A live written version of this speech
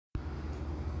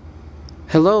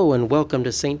Hello and welcome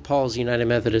to St. Paul's United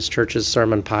Methodist Church's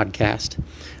Sermon Podcast.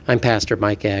 I'm Pastor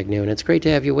Mike Agnew, and it's great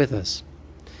to have you with us.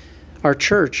 Our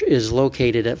church is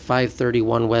located at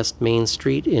 531 West Main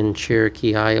Street in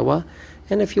Cherokee, Iowa,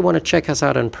 and if you want to check us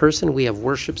out in person, we have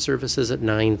worship services at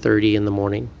 9:30 in the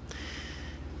morning.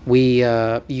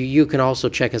 You can also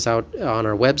check us out on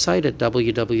our website at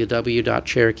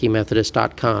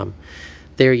www.cherokeemethodist.com.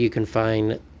 There you can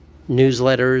find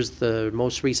newsletters, the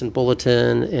most recent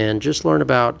bulletin, and just learn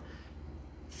about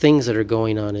things that are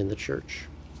going on in the church.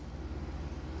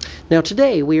 Now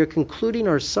today we are concluding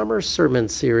our summer sermon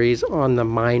series on the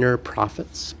minor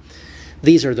prophets.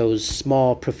 These are those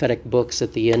small prophetic books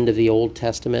at the end of the Old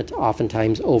Testament,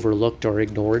 oftentimes overlooked or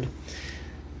ignored,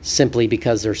 simply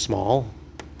because they're small,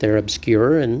 they're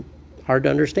obscure, and hard to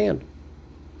understand.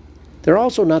 They're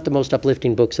also not the most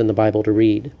uplifting books in the Bible to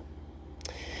read.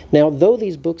 Now, though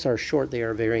these books are short, they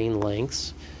are varying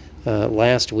lengths.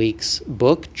 Last week's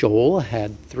book, Joel,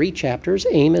 had 3 chapters.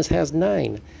 Amos has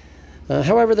 9.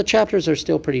 However, the chapters are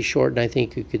still pretty short, and I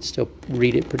think you could still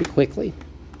read it pretty quickly.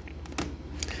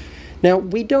 Now,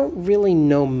 we don't really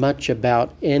know much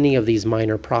about any of these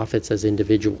minor prophets as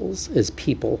individuals, as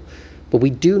people, but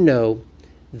we do know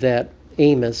that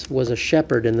Amos was a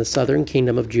shepherd in the southern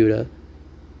kingdom of Judah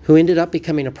who ended up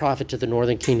becoming a prophet to the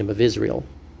northern kingdom of Israel.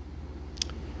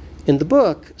 And the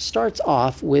book starts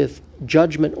off with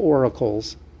judgment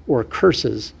oracles or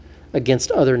curses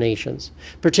against other nations,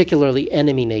 particularly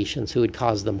enemy nations who had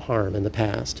caused them harm in the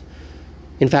past.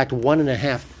 In fact,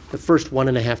 the first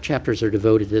 1.5 chapters are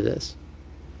devoted to this.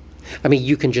 I mean,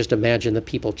 you can just imagine the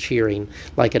people cheering,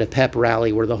 like at a pep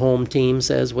rally where the home team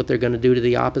says what they're going to do to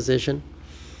the opposition.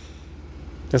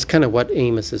 That's kind of what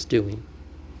Amos is doing.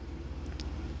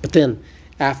 But then,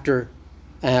 after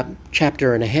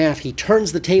chapter and a half, he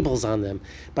turns the tables on them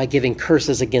by giving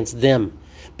curses against them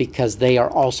because they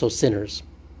are also sinners.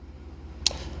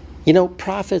 You know,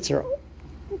 prophets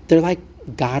they're like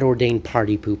God-ordained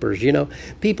party poopers. You know,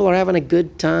 people are having a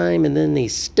good time and then he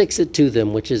sticks it to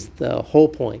them, which is the whole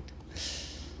point.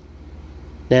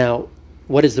 Now,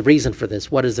 what is the reason for this?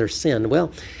 What is their sin?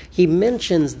 Well, he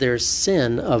mentions their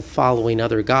sin of following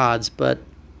other gods, but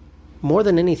more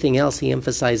than anything else, he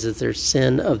emphasizes their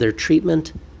sin of their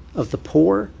treatment of the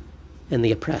poor and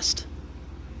the oppressed.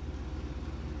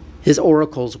 His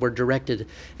oracles were directed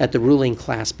at the ruling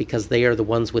class because they are the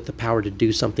ones with the power to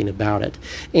do something about it,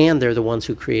 and they're the ones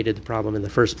who created the problem in the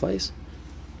first place.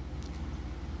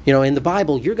 You know, in the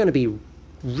Bible, you're going to be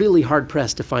really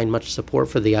hard-pressed to find much support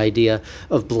for the idea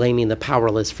of blaming the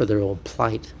powerless for their own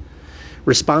plight.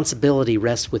 Responsibility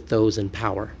rests with those in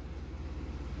power.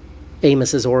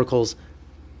 Amos's oracles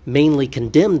mainly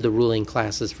condemned the ruling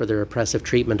classes for their oppressive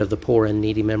treatment of the poor and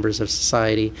needy members of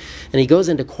society. And he goes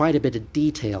into quite a bit of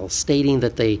detail, stating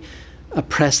that they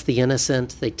oppress the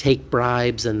innocent, they take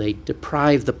bribes, and they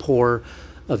deprive the poor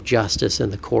of justice in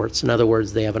the courts. In other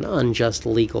words, they have an unjust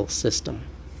legal system.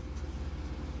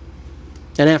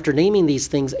 And after naming these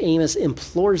things, Amos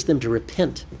implores them to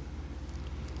repent.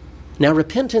 Now,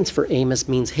 repentance for Amos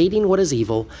means hating what is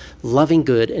evil, loving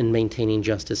good, and maintaining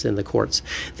justice in the courts,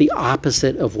 the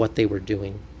opposite of what they were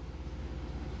doing.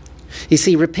 You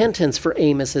see, repentance for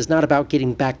Amos is not about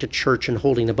getting back to church and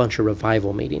holding a bunch of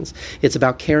revival meetings. It's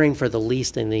about caring for the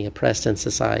least and the oppressed in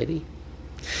society.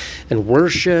 And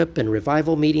worship and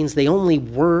revival meetings, they're only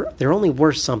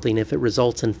worth something if it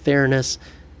results in fairness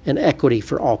and equity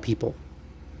for all people.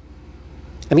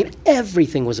 I mean,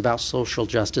 everything was about social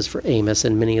justice for Amos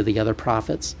and many of the other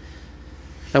prophets.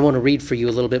 I want to read for you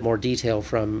a little bit more detail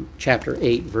from chapter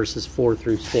 8, verses 4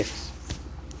 through 6.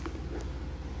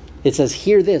 It says,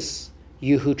 "Hear this,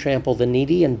 you who trample the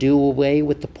needy and do away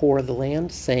with the poor of the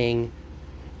land, saying,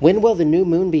 when will the new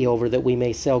moon be over that we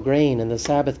may sell grain, and the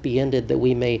Sabbath be ended that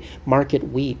we may market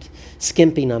wheat,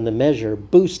 skimping on the measure,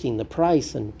 boosting the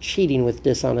price, and cheating with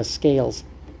dishonest scales,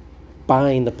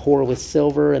 buying the poor with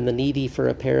silver and the needy for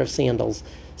a pair of sandals,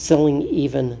 selling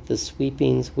even the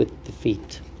sweepings with the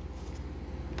feet."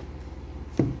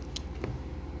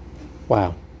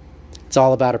 Wow. It's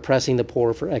all about oppressing the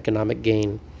poor for economic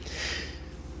gain.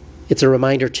 It's a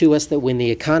reminder to us that when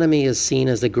the economy is seen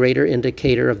as the greater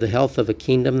indicator of the health of a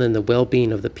kingdom than the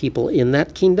well-being of the people in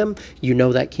that kingdom, you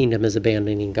know that kingdom is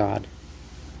abandoning God.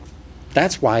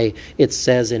 That's why it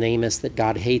says in Amos that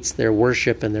God hates their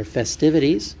worship and their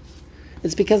festivities.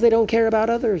 It's because they don't care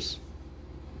about others.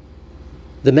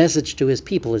 The message to his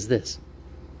people is this: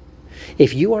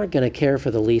 if you aren't going to care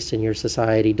for the least in your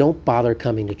society, don't bother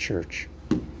coming to church.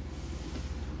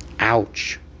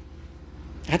 Ouch.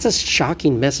 That's a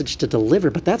shocking message to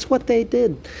deliver, but that's what they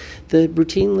did. They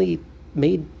routinely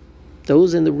made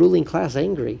those in the ruling class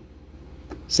angry.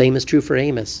 Same is true for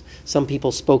Amos. Some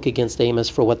people spoke against Amos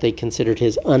for what they considered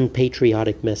his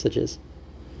unpatriotic messages.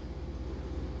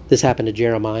 This happened to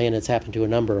Jeremiah, and it's happened to a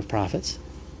number of prophets.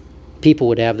 People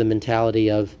would have the mentality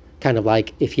of kind of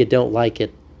like, if you don't like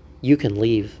it, you can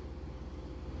leave.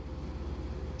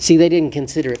 See, they didn't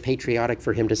consider it patriotic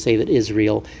for him to say that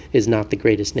Israel is not the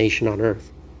greatest nation on earth,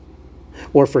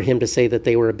 or for him to say that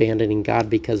they were abandoning God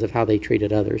because of how they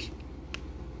treated others.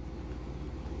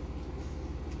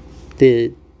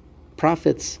 The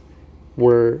prophets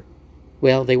were,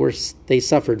 well, they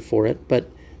suffered for it, but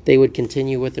they would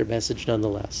continue with their message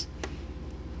nonetheless.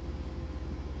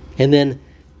 And then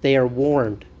they are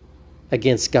warned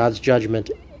against God's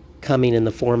judgment coming in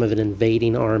the form of an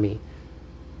invading army.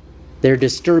 There are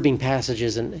disturbing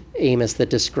passages in Amos that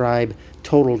describe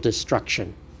total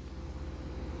destruction.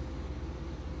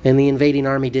 And the invading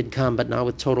army did come, but not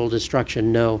with total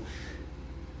destruction, no.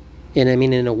 And I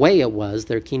mean, in a way it was.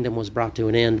 Their kingdom was brought to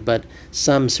an end, but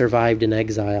some survived in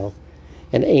exile.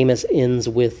 And Amos ends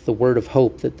with the word of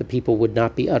hope that the people would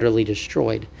not be utterly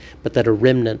destroyed, but that a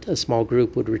remnant, a small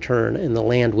group, would return and the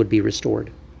land would be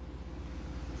restored.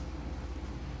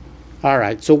 All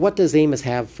right, so what does Amos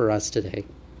have for us today?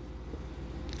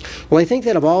 Well, I think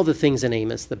that of all the things in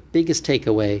Amos, the biggest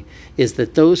takeaway is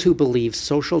that those who believe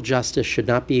social justice should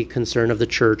not be a concern of the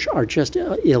church are just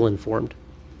ill-informed.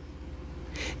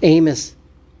 Amos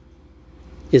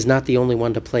is not the only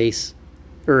one to place,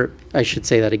 or I should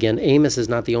say that again, Amos is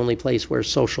not the only place where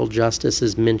social justice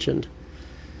is mentioned.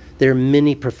 There are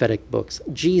many prophetic books.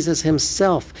 Jesus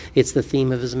himself, it's the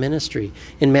theme of his ministry.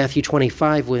 In Matthew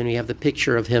 25, when we have the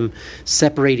picture of him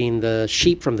separating the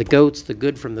sheep from the goats, the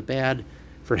good from the bad,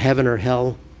 for heaven or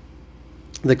hell,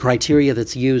 the criteria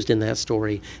that's used in that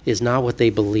story is not what they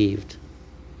believed.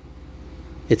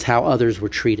 It's how others were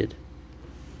treated.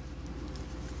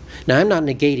 Now, I'm not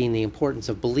negating the importance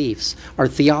of beliefs. Our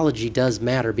theology does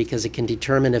matter because it can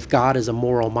determine if God is a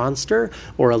moral monster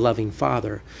or a loving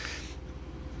father.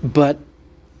 But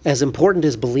as important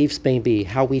as beliefs may be,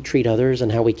 how we treat others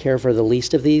and how we care for the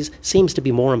least of these seems to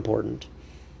be more important.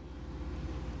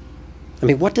 I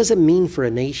mean, what does it mean for a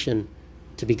nation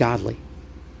to be godly?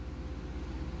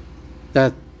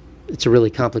 It's a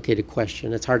really complicated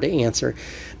question. It's hard to answer.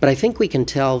 But I think we can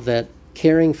tell that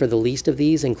caring for the least of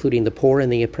these, including the poor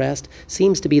and the oppressed,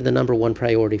 seems to be the number one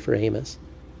priority for Amos.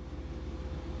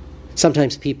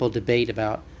 Sometimes people debate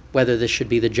about whether this should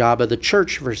be the job of the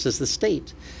church versus the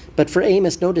state. But for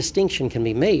Amos, no distinction can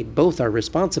be made. Both are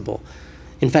responsible.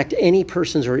 In fact, any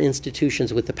persons or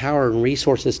institutions with the power and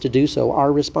resources to do so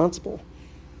are responsible.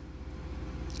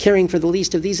 Caring for the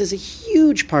least of these is a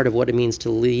huge part of what it means to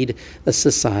lead a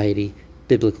society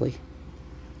biblically.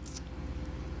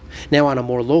 Now, on a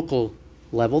more local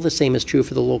level, the same is true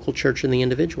for the local church and the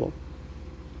individual.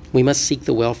 We must seek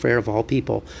the welfare of all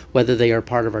people, whether they are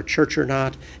part of our church or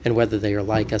not, and whether they are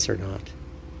like us or not.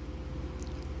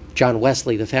 John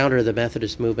Wesley, the founder of the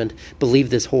Methodist movement, believed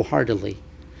this wholeheartedly,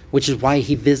 which is why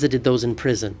he visited those in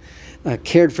prison,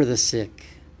 cared for the sick,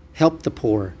 helped the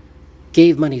poor,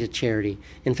 gave money to charity.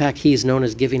 In fact, he is known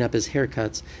as giving up his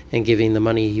haircuts and giving the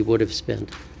money he would have spent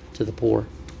to the poor.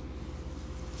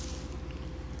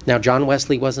 Now, John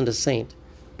Wesley wasn't a saint,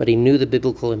 but he knew the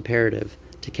biblical imperative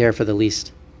to care for the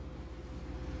least.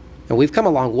 And we've come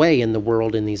a long way in the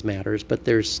world in these matters, but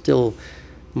there's still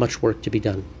much work to be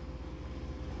done.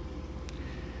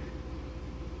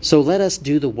 So let us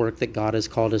do the work that God has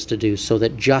called us to do so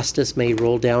that justice may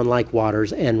roll down like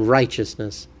waters and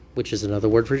righteousness, which is another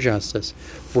word for justice,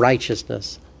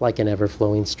 righteousness like an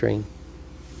ever-flowing stream.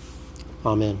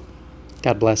 Amen.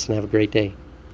 God bless and have a great day.